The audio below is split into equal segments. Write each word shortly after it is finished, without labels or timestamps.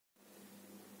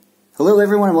Hello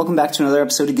everyone and welcome back to another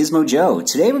episode of Gizmo Joe.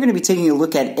 Today we're going to be taking a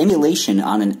look at emulation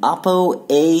on an Oppo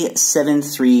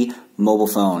A73 mobile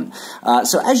phone.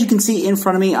 So as you can see in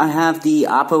front of me, I have the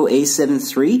Oppo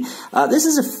A73. This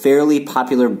is a fairly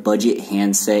popular budget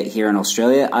handset here in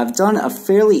Australia. I've done a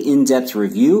fairly in-depth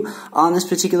review on this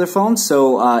particular phone,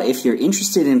 so if you're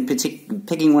interested in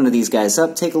picking one of these guys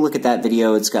up, take a look at that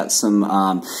video. It's got some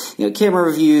camera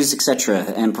reviews, etc.,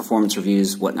 and performance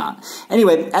reviews, whatnot.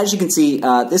 Anyway, as you can see,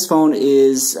 this phone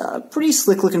is a pretty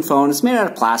slick-looking phone. It's made out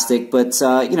of plastic, but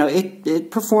it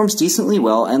performs decently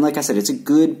well, and like I said, it's a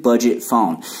good budget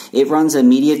phone. It runs a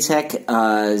MediaTek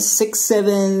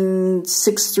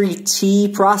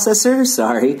 6763T processor,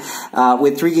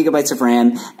 with 3 gigabytes of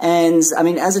RAM, and I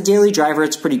mean, as a daily driver,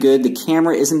 it's pretty good. The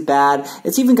camera isn't bad.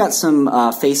 It's even got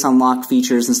some face unlock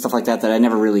features and stuff like that I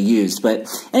never really used. But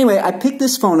anyway, I picked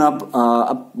this phone up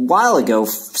a while ago,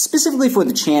 specifically for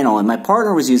the channel, and my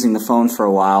partner was using the phone for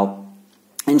a while.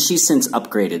 And she's since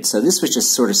upgraded, so this was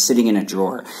just sort of sitting in a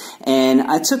drawer. And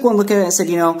I took one look at it and said,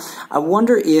 I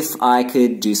wonder if I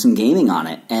could do some gaming on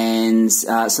it. And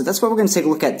so that's what we're going to take a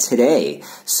look at today.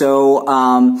 So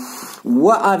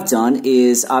what I've done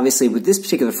is, obviously, with this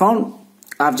particular phone,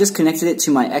 I've just connected it to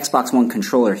my Xbox One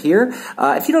controller here.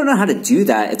 If you don't know how to do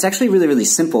that, it's actually really, really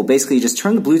simple. Basically, you just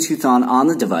turn the Bluetooth on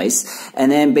the device,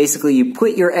 and then basically you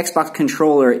put your Xbox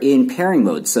controller in pairing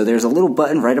mode. So there's a little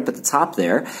button right up at the top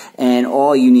there, and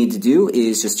all you need to do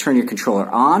is just turn your controller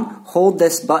on, hold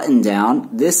this button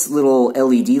down, this little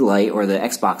LED light, or the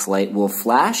Xbox light, will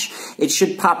flash. It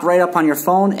should pop right up on your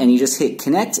phone, and you just hit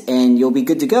connect, and you'll be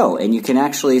good to go. And you can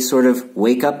actually sort of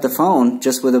wake up the phone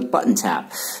just with a button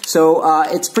tap. So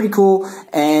it's pretty cool,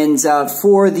 and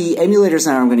for the emulators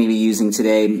that I'm going to be using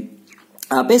today,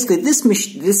 basically, this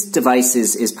device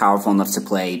is powerful enough to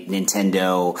play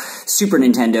Nintendo, Super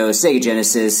Nintendo, Sega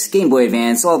Genesis, Game Boy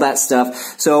Advance, all that stuff.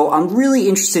 So I'm really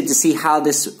interested to see how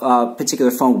this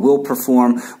particular phone will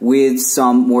perform with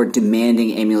some more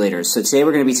demanding emulators. So today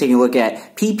we're going to be taking a look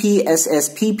at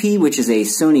PPSSPP, which is a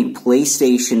Sony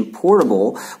PlayStation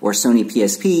Portable, or Sony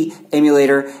PSP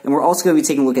emulator, and we're also going to be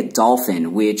taking a look at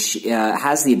Dolphin, which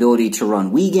has the ability to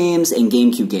run Wii games and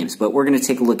GameCube games, but we're going to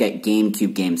take a look at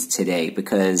GameCube games today,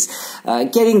 because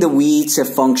getting the Wii to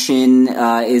function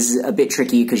is a bit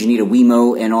tricky, because you need a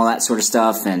Wiimote and all that sort of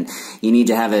stuff, and you need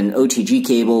to have an OTG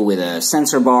cable with a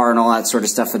sensor bar and all that sort of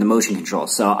stuff for the motion control.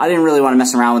 So I didn't really want to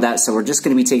mess around with that, so we're just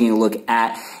going to be taking a look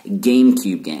at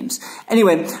GameCube games.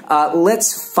 Anyway,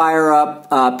 let's fire up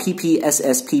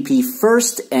PPSSPP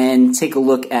first and take a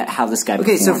look at how this guy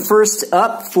performs. Okay, so first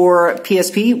up for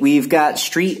PSP, we've got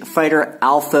Street Fighter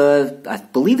Alpha, I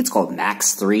believe it's called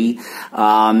Max 3.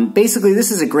 Basically, this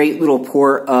is a great little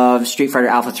port of Street Fighter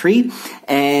Alpha 3,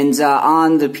 and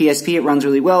on the PSP it runs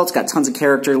really well. It's got tons of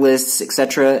character lists,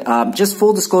 etc. Just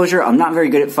full disclosure, I'm not very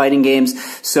good at fighting games,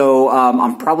 so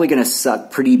I'm probably going to suck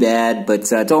pretty bad,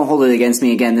 but don't hold it against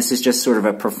me. Again, this is just sort of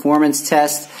a performance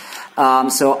test.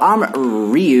 So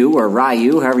I'm Ryu, or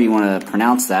Ryu, however you want to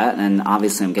pronounce that, and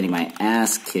obviously I'm getting my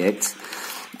ass kicked.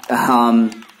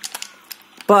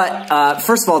 But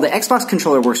first of all, the Xbox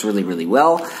controller works really, really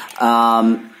well.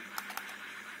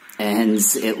 And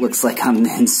it looks like I'm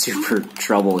in super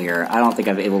trouble here. I don't think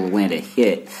I'm able to land a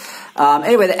hit.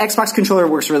 Anyway, the Xbox controller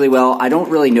works really well. I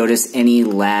don't really notice any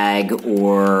lag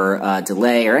or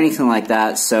delay or anything like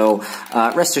that, so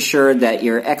rest assured that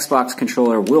your Xbox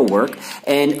controller will work.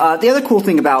 And the other cool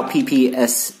thing about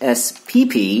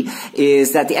PPSSPP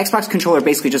is that the Xbox controller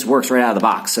basically just works right out of the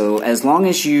box. So as long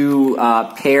as you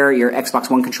pair your Xbox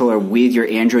One controller with your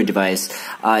Android device,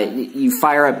 you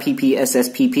fire up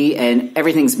PPSSPP and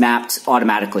everything's mapped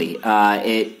automatically.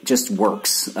 It just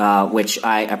works, which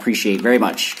I appreciate very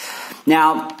much.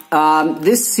 Now,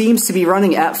 this seems to be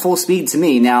running at full speed to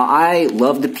me. Now, I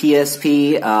love the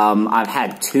PSP. I've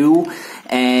had 2,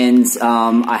 and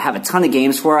I have a ton of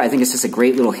games for it. I think it's just a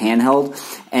great little handheld,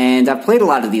 and I've played a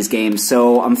lot of these games,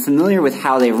 so I'm familiar with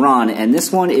how they run, and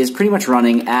this one is pretty much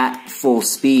running at full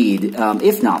speed,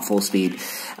 if not full speed.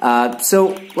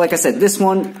 So, like I said, this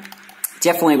one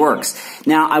definitely works.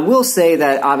 Now, I will say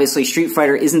that obviously Street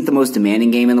Fighter isn't the most demanding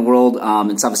game in the world.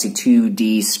 It's obviously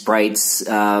 2D sprites.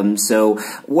 So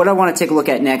what I want to take a look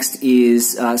at next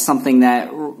is something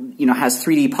that has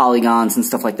 3D polygons and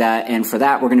stuff like that. And for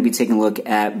that, we're going to be taking a look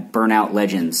at Burnout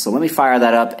Legends. So let me fire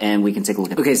that up and we can take a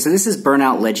look at it. Okay, so this is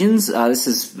Burnout Legends. This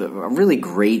is a really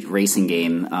great racing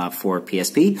game for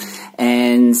PSP.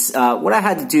 And what I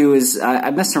had to do is I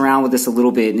messed around with this a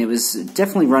little bit, and it was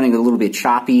definitely running a little bit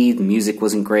choppy. The music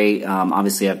wasn't great.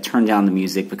 Obviously, I've turned down the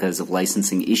music because of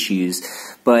licensing issues.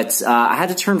 But I had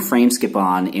to turn frame skip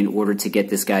on in order to get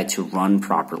this guy to run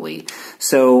properly.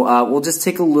 So we'll just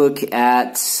take a look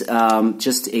at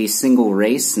just a single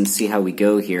race and see how we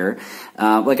go here.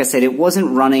 Like I said, it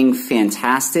wasn't running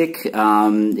fantastic.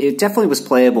 It definitely was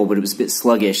playable, but it was a bit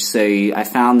sluggish. So I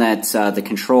found that the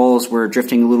controls were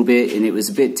drifting a little bit, and it was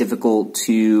a bit difficult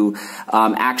to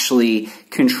actually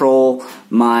control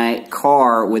my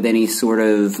car with any sort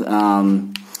of,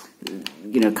 kind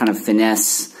of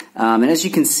finesse. And as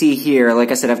you can see here,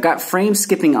 like I said, I've got frame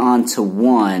skipping on to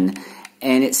 1,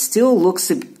 and it still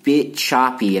looks a bit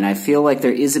choppy, and I feel like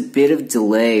there is a bit of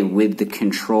delay with the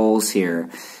controls here.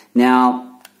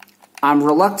 Now, I'm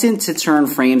reluctant to turn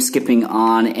frame skipping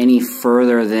on any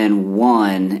further than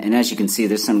 1, and as you can see,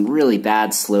 there's some really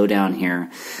bad slowdown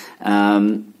here.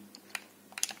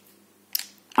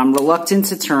 I'm reluctant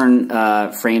to turn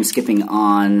frame skipping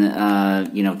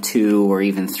on, 2 or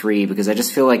even 3, because I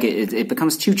just feel like it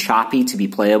becomes too choppy to be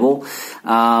playable.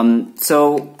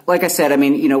 So, like I said, I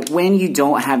mean, when you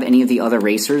don't have any of the other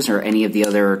racers or any of the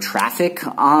other traffic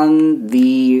on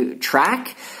the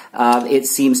track, it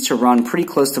seems to run pretty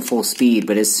close to full speed.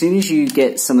 But as soon as you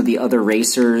get some of the other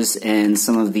racers and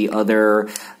some of the other,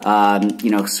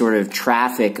 sort of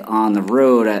traffic on the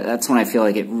road, that's when I feel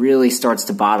like it really starts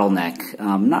to bottleneck.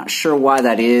 I'm not sure why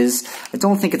that is. I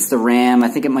don't think it's the RAM. I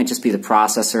think it might just be the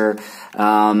processor.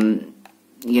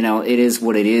 It is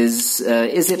what it is.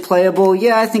 Is it playable?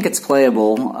 Yeah, I think it's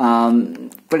playable.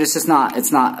 But it's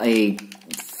not a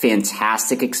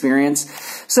fantastic experience.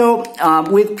 So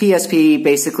with PSP,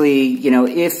 basically,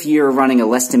 if you're running a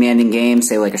less demanding game,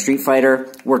 say like a Street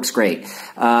Fighter, works great.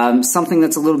 Something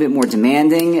that's a little bit more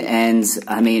demanding, and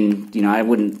I mean, I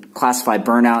wouldn't classify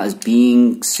Burnout as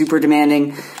being super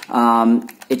demanding.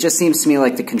 It just seems to me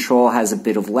like the control has a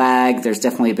bit of lag. There's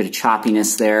definitely a bit of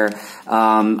choppiness there.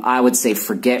 I would say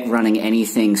forget running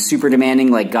anything super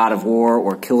demanding like God of War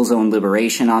or Killzone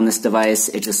Liberation on this device.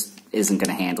 It just isn't going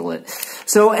to handle it.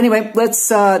 So anyway, let's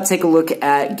take a look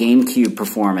at GameCube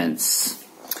performance.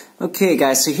 Okay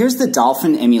guys, so here's the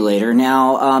Dolphin emulator.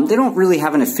 Now, they don't really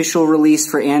have an official release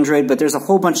for Android, but there's a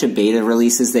whole bunch of beta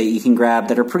releases that you can grab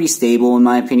that are pretty stable in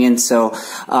my opinion. So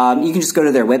you can just go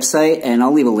to their website, and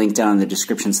I'll leave a link down in the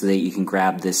description so that you can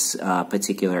grab this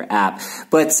particular app.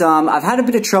 But I've had a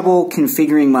bit of trouble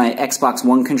configuring my Xbox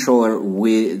One controller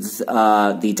with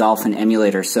the Dolphin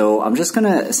emulator, so I'm just going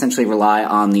to essentially rely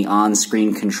on the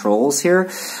on-screen controls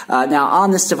here. Now, on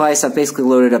this device, I've basically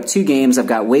loaded up 2 games. I've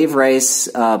got Wave Race,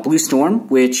 Blue Storm,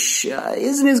 which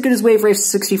isn't as good as Wave Race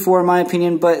 64 in my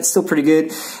opinion, but it's still pretty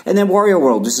good. And then Wario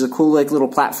World, which is a cool little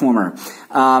platformer.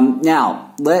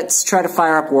 Now, let's try to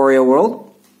fire up Wario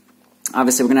World.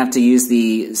 Obviously, we're going to have to use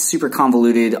the super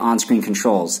convoluted on-screen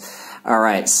controls.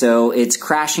 Alright, so it's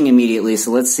crashing immediately,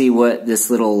 so let's see what this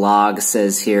little log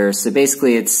says here. So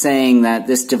basically it's saying that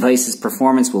this device's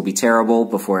performance will be terrible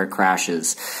before it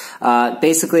crashes.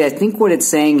 Basically, I think what it's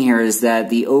saying here is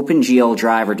that the OpenGL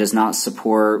driver does not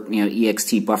support,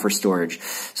 ext buffer storage.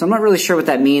 So I'm not really sure what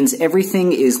that means.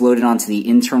 Everything is loaded onto the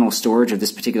internal storage of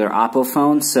this particular Oppo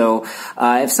phone, so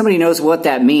if somebody knows what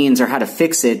that means or how to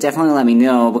fix it, definitely let me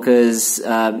know, because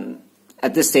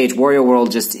at this stage, Wario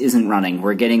World just isn't running.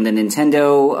 We're getting the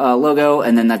Nintendo logo,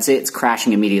 and then that's it. It's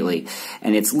crashing immediately.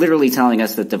 And it's literally telling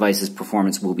us that the device's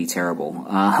performance will be terrible.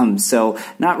 So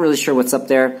not really sure what's up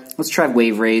there. Let's try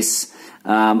Wave Race.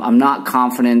 I'm not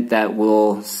confident that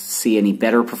we'll see any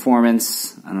better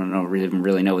performance. I don't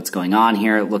really know what's going on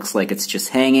here. It looks like it's just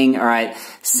hanging. All right,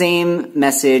 same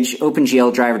message.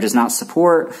 OpenGL driver does not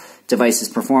support. Device's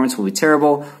performance will be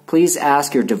terrible. Please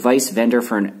ask your device vendor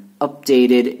for an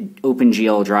updated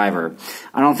OpenGL driver.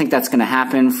 I don't think that's going to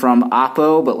happen from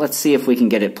Oppo, but let's see if we can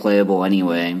get it playable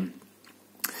anyway.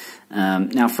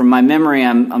 Now, from my memory,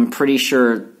 I'm pretty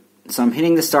sure. So I'm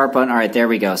hitting the start button. All right, there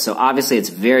we go. So obviously it's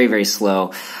very, very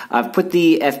slow. I've put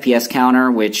the FPS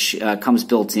counter, which comes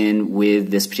built in with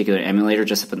this particular emulator,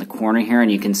 just up in the corner here,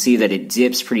 and you can see that it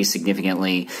dips pretty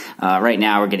significantly. Right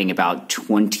now we're getting about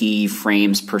 20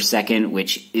 frames per second,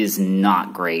 which is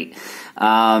not great.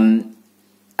 At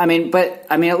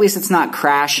least it's not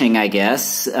crashing, I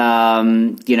guess.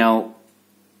 There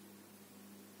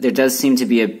does seem to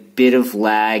be a bit of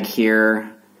lag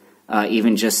here.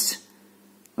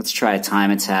 Let's try a time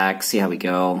attack, see how we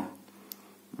go.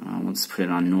 Let's put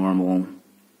it on normal.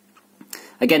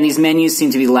 Again, these menus seem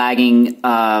to be lagging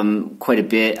quite a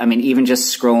bit. I mean, even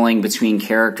just scrolling between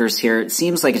characters here, it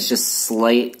seems like it's just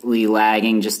slightly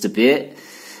lagging just a bit.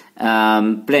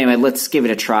 But anyway, let's give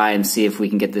it a try and see if we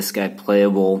can get this guy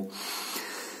playable.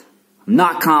 I'm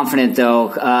not confident,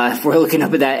 though. If we're looking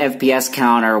up at that FPS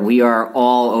counter, we are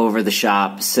all over the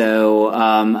shop. So,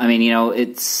 I mean, you know,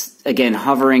 it's, again,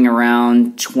 hovering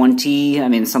around 20. I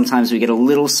mean, sometimes we get a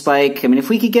little spike. I mean, if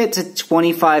we could get to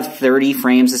 25, 30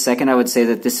 frames a second, I would say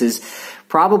that this is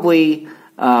probably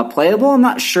playable. I'm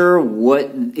not sure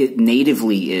what it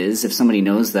natively is. If somebody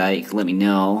knows that, you can let me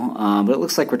know. But it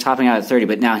looks like we're topping out at 30.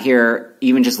 But now here,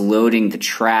 even just loading the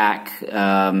track,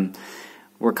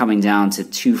 we're coming down to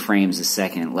 2 frames a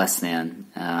second, less than.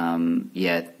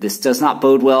 Yeah, this does not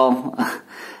bode well.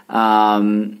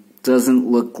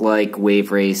 Doesn't look like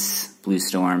Wave Race Blue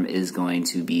Storm is going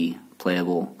to be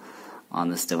playable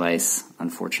on this device,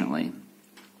 unfortunately.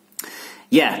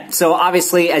 Yeah, so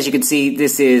obviously, as you can see,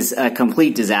 this is a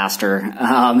complete disaster.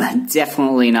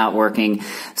 Definitely not working.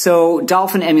 So,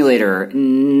 Dolphin Emulator,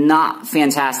 not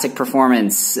fantastic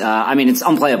performance. I mean, it's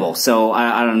unplayable, so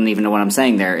I don't even know what I'm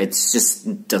saying there. It's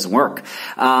just doesn't work.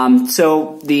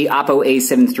 So, the Oppo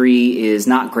A73 is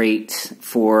not great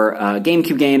for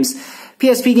GameCube games.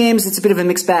 PSP games, it's a bit of a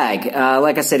mixed bag.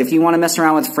 Like I said, if you want to mess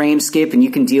around with frame skip and you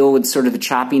can deal with sort of the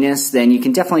choppiness, then you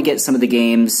can definitely get some of the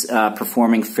games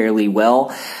performing fairly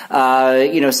well.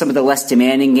 You know, some of the less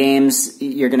demanding games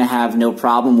you're going to have no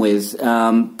problem with.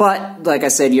 But, like I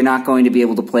said, you're not going to be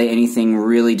able to play anything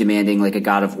really demanding like a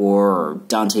God of War or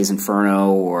Dante's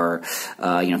Inferno or,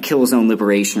 you know, Killzone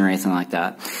Liberation or anything like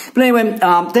that. But anyway,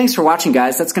 thanks for watching,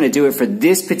 guys. That's going to do it for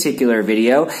this particular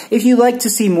video. If you'd like to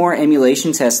see more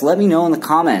emulation tests, let me know in the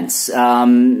comments.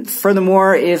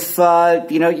 Furthermore, if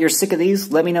you know, you're sick of these,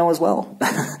 let me know as well.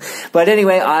 But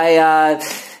anyway,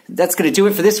 that's going to do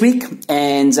it for this week,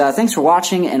 and thanks for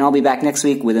watching, and I'll be back next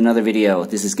week with another video.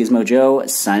 This is Gizmo Joe,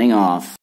 signing off.